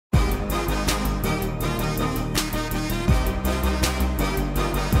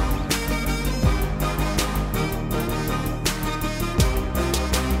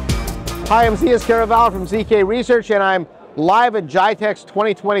Hi, I'm Zias Caraval from ZK Research, and I'm live at GITEX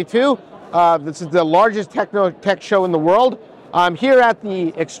 2022. This is the largest tech show in the world. I'm here at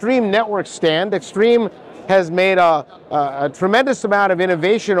the Extreme Network stand. Extreme has made a tremendous amount of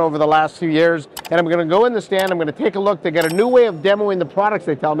innovation over the last few years, and I'm going to go in the stand, I'm going to take a look. They got a new way of demoing the products,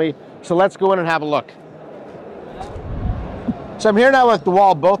 they tell me, so let's go in and have a look. So I'm here now with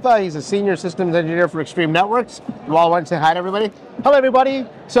Dewal Botha. He's a senior systems engineer for Extreme Networks. Dewal, why don't you say hi to everybody? Hello, everybody.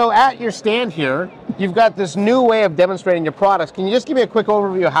 So at your stand here, you've got this new way of demonstrating your products. Can you just give me a quick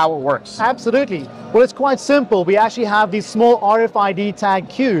overview of how it works? Absolutely. Well, it's quite simple. We actually have these small RFID tag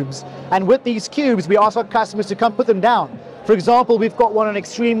cubes, and with these cubes, we ask our customers to come put them down. For example, we've got one on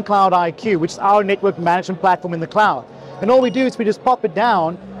ExtremeCloud IQ, which is our network management platform in the cloud. And all we do is we just pop it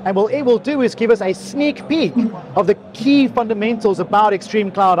down, and what it will do is give us a sneak peek of the key fundamentals about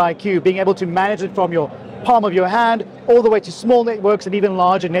ExtremeCloud IQ, being able to manage it from your palm of your hand all the way to small networks and even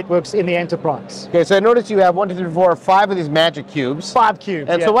larger networks in the enterprise. Okay, so I noticed you have 1, 2, 3, 4, 5 of these magic cubes. 5 cubes.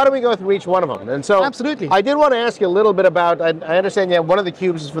 And so why don't we go through each one of them? And so absolutely. I did want to ask you a little bit about, I understand you have one of the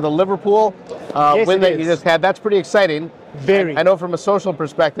cubes is for the Liverpool win that you just had. That's pretty exciting. Very. I know from a social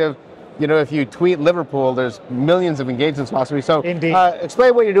perspective, you know, if you tweet Liverpool, there's millions of engagements possibly. So indeed.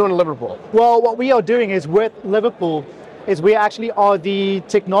 Explain what you're doing in Liverpool. Well, what we are doing is with Liverpool is we actually are the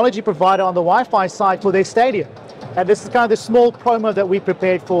technology provider on the Wi-Fi side for their stadium. And this is kind of the small promo that we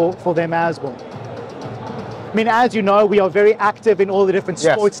prepared for them as well. I mean, as you know, we are very active in all the different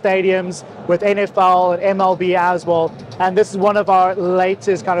sports stadiums with NFL and MLB as well. And this is one of our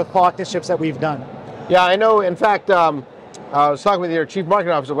latest kind of partnerships that we've done. Yeah, I know. In fact, I was talking with your chief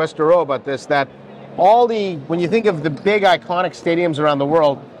marketing officer, Wes Durow, about this, that when you think of the big iconic stadiums around the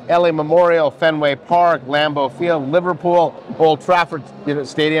world, LA Memorial, Fenway Park, Lambeau Field, Liverpool, Old Trafford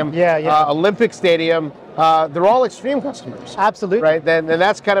Stadium, Olympic Stadium, they're all Extreme customers. Absolutely. Right? And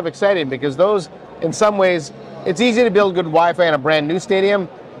that's kind of exciting because those, in some ways, it's easy to build good Wi-Fi in a brand new stadium.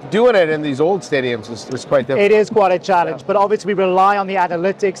 Doing it in these old stadiums is quite difficult. It is quite a challenge, but obviously we rely on the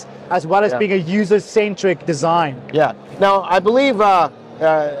analytics as well as being a user-centric design. Yeah. Now, I believe,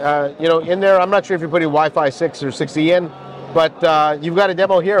 you know, in there, I'm not sure if you're putting Wi-Fi 6 or 6E in, but you've got a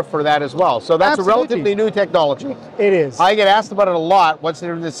demo here for that as well. So that's a relatively new technology. It is. I get asked about it a lot. What's the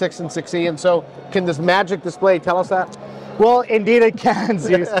difference between 6 and 6E? And so can this magic display tell us that? Well, indeed it can,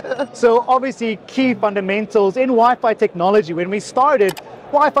 Zeus. So obviously key fundamentals in Wi-Fi technology. When we started,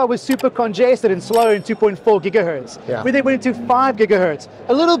 Wi-Fi was super congested and slow in 2.4 gigahertz. Yeah. We then went into 5 gigahertz.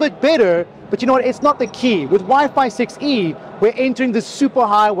 A little bit better, but you know what, it's not the key. With Wi-Fi 6E, we're entering the super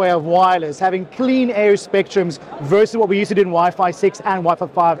highway of wireless, having clean air spectrums versus what we used to do in Wi-Fi 6 and Wi-Fi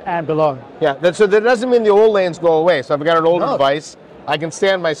 5 and below. Yeah, so that doesn't mean the old lanes go away. So if I've got an older device, I can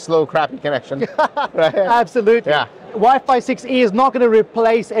stand my slow, crappy connection. Right? Absolutely. Yeah. Wi-Fi 6E is not going to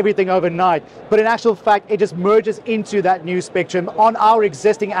replace everything overnight, but in actual fact, it just merges into that new spectrum on our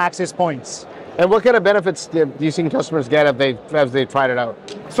existing access points. And what kind of benefits do you see customers get as they tried it out?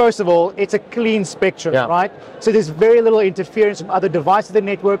 First of all, it's a clean spectrum, right? So there's very little interference from other devices in the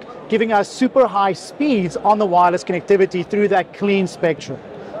network, giving us super high speeds on the wireless connectivity through that clean spectrum.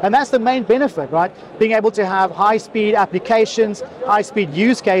 And that's the main benefit, right? Being able to have high-speed applications, high-speed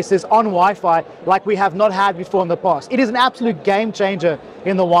use cases on Wi-Fi like we have not had before in the past. It is an absolute game changer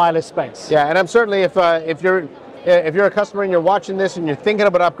in the wireless space. Yeah, and I'm certainly, if you're a customer and you're watching this and you're thinking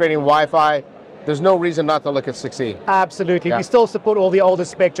about upgrading Wi-Fi, there's no reason not to look at 6E. Absolutely. Yeah. We still support all the older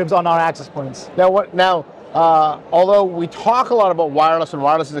spectrums on our access points. Now, although we talk a lot about wireless and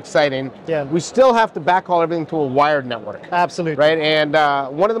wireless is exciting, we still have to backhaul everything to a wired network. Absolutely. Right, and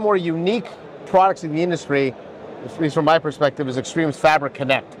one of the more unique products in the industry, at least from my perspective, is Extreme's Fabric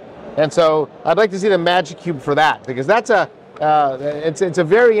Connect. And so I'd like to see the magic cube for that, because that's it's a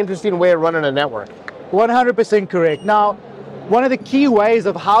very interesting way of running a network. 100% correct. Now, one of the key ways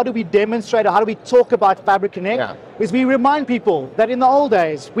of how do we demonstrate or how do we talk about Fabric Connect is we remind people that in the old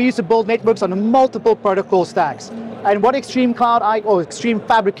days, we used to build networks on multiple protocol stacks. And what ExtremeCloud IQ or Extreme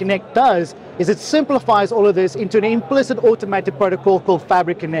Fabric Connect does is it simplifies all of this into an implicit automated protocol called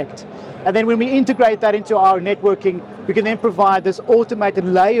Fabric Connect. And then when we integrate that into our networking, we can then provide this automated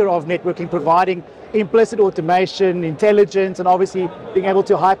layer of networking, providing implicit automation, intelligence, and obviously being able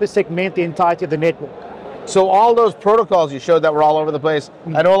to hyper-segment the entirety of the network. So all those protocols you showed that were all over the place,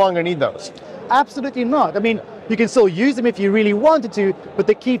 I no longer need those. Absolutely not. I mean, you can still use them if you really wanted to, but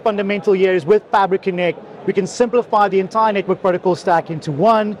the key fundamental here is with Fabric Connect, we can simplify the entire network protocol stack into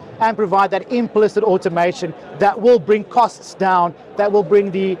one and provide that implicit automation that will bring costs down, that will bring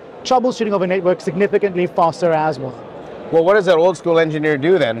the troubleshooting of a network significantly faster as well. Well, what does that old school engineer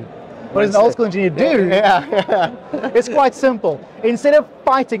do then? What does an old school engineer do? Yeah. It's quite simple. Instead of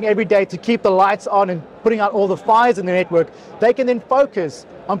fighting every day to keep the lights on and putting out all the fires in the network, they can then focus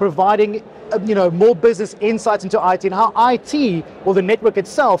on providing more business insights into IT and how IT or the network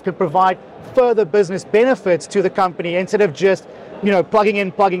itself can provide further business benefits to the company instead of just plugging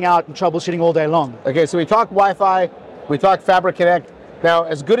in, plugging out, and troubleshooting all day long. Okay, so we talked Wi-Fi, we talked Fabric Connect. Now,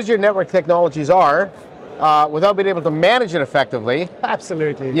 as good as your network technologies are, without being able to manage it effectively,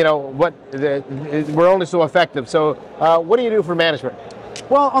 absolutely. We're only so effective. So, what do you do for management?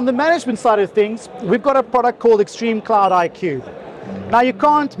 Well, on the management side of things, we've got a product called ExtremeCloud IQ. Now, you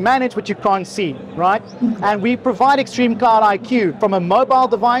can't manage what you can't see, right? And we provide ExtremeCloud IQ from a mobile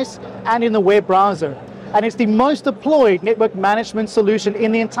device and in the web browser. And it's the most deployed network management solution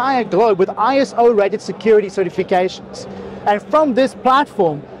in the entire globe with ISO-rated security certifications. And from this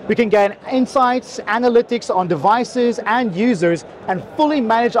platform, we can gain insights, analytics on devices and users, and fully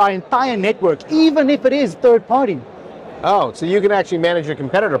manage our entire network, even if it is third-party. Oh, so you can actually manage your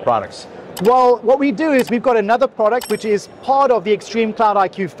competitor products. Well, what we do is we've got another product which is part of the ExtremeCloud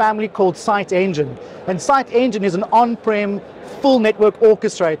IQ family called Site Engine. And Site Engine is an on-prem full network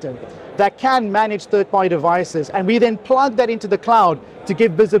orchestrator that can manage third-party devices. And we then plug that into the cloud to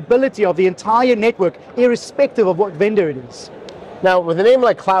give visibility of the entire network, irrespective of what vendor it is. Now, with a name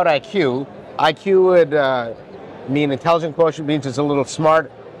like Cloud IQ, IQ would mean intelligent quotient, means it's a little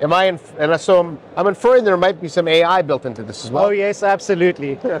smart. So I'm inferring there might be some AI built into this as well. Oh yes,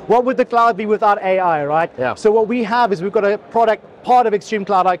 absolutely. What would the cloud be without AI, right? Yeah. So what we have is we've got a product, part of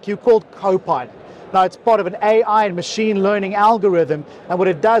ExtremeCloud IQ called Copilot. Now it's part of an AI and machine learning algorithm, and what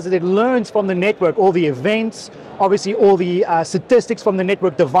it does is it learns from the network all the events, obviously all the statistics from the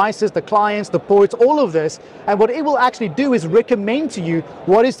network devices, the clients, the ports, all of this, and what it will actually do is recommend to you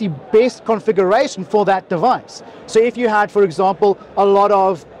what is the best configuration for that device. So if you had, for example, a lot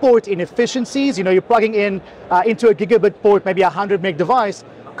of port inefficiencies, you're plugging in into a gigabit port, maybe a 100 meg device,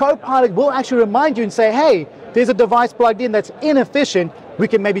 Copilot will actually remind you and say, hey, there's a device plugged in that's inefficient, we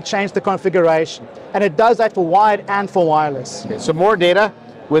can maybe change the configuration. And it does that for wired and for wireless. Okay, so more data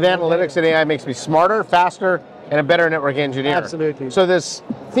with analytics and AI makes me smarter, faster, and a better network engineer. Absolutely. So this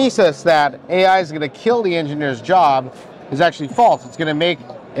thesis that AI is going to kill the engineer's job is actually false. It's going to make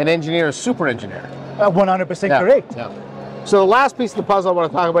an engineer a super engineer. 100% correct. Yeah. So the last piece of the puzzle I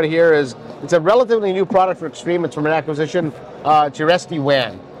want to talk about here is it's a relatively new product for Extreme. It's from an acquisition. It's your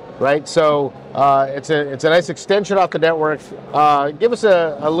SD-WAN, right? So it's a nice extension off the network. Give us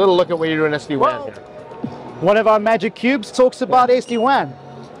a little look at what you're doing in SD-WAN here. One of our magic cubes talks about SD-WAN,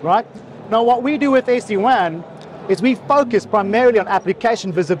 right? Now what we do with SD-WAN is we focus primarily on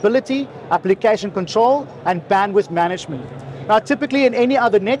application visibility, application control, and bandwidth management. Now typically in any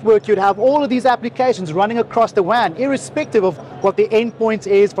other network you'd have all of these applications running across the WAN, irrespective of what the endpoint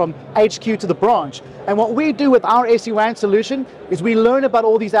is from HQ to the branch. And what we do with our SD-WAN solution is we learn about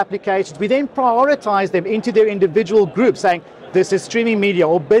all these applications. We then prioritize them into their individual groups, saying this is streaming media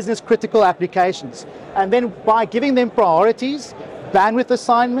or business critical applications. And then by giving them priorities, bandwidth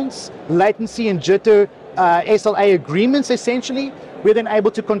assignments, latency and jitter, SLA agreements essentially, we're then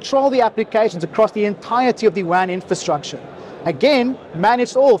able to control the applications across the entirety of the WAN infrastructure. Again,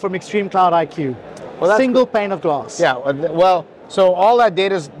 managed all from ExtremeCloud IQ. Well, single pane of glass. Yeah, well, so all that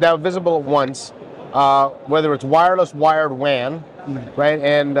data is now visible at once, whether it's wireless, wired, WAN, right?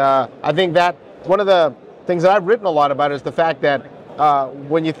 And I think that one of the things that I've written a lot about is the fact that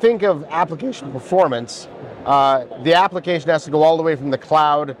when you think of application performance, the application has to go all the way from the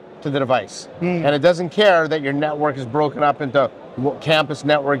cloud to the device. And it doesn't care that your network is broken up into campus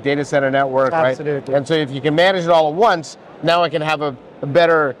network, data center network, Absolutely. right? And so if you can manage it all at once, now I can have a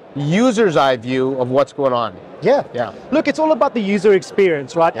better user's eye view of what's going on. Yeah. Look, it's all about the user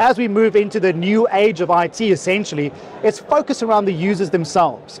experience, right? Yeah. As we move into the new age of IT, essentially, it's focused around the users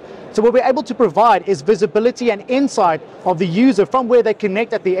themselves. So what we're able to provide is visibility and insight of the user from where they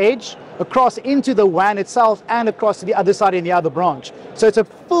connect at the edge, across into the WAN itself, and across to the other side in the other branch. So it's a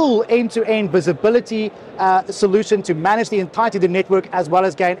full end-to-end visibility solution to manage the entirety of the network, as well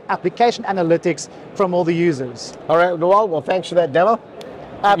as gain application analytics from all the users. All right, well, thanks for that demo.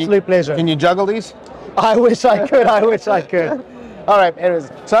 Absolute pleasure. Can you juggle these? I wish I could, I wish I could. All right, anyways,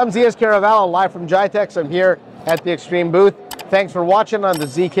 so I'm Zias Caravallo, live from GITEX. I'm here at the Extreme booth. Thanks for watching on the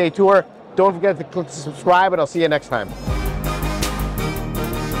ZK Tour. Don't forget to click subscribe, and I'll see you next time.